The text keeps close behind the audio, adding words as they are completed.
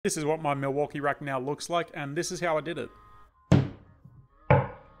This is what my Milwaukee rack now looks like, and this is how I did it.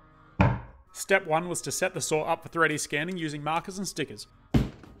 Step 1 was to set the saw up for 3D scanning using markers and stickers.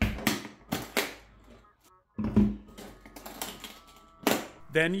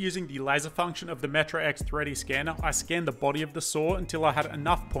 Then, using the laser function of the MetroX 3D scanner, I scanned the body of the saw until I had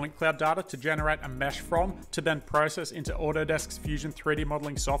enough point cloud data to generate a mesh from, to then process into Autodesk's Fusion 3D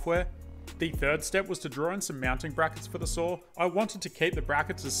modeling software. The third step was to draw in some mounting brackets for the saw. I wanted to keep the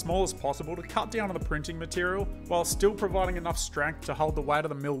brackets as small as possible to cut down on the printing material, while still providing enough strength to hold the weight of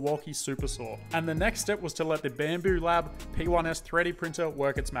the Milwaukee Supa Saw. And the next step was to let the Bambu Lab P1S 3D printer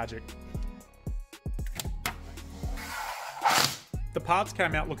work its magic. The parts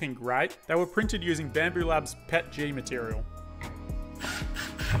came out looking great. They were printed using Bambu Lab's PETG material.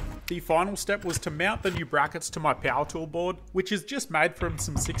 The final step was to mount the new brackets to my power tool board, which is just made from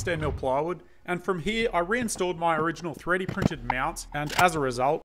some 16mm plywood, and from here I reinstalled my original 3D printed mounts, and as a result,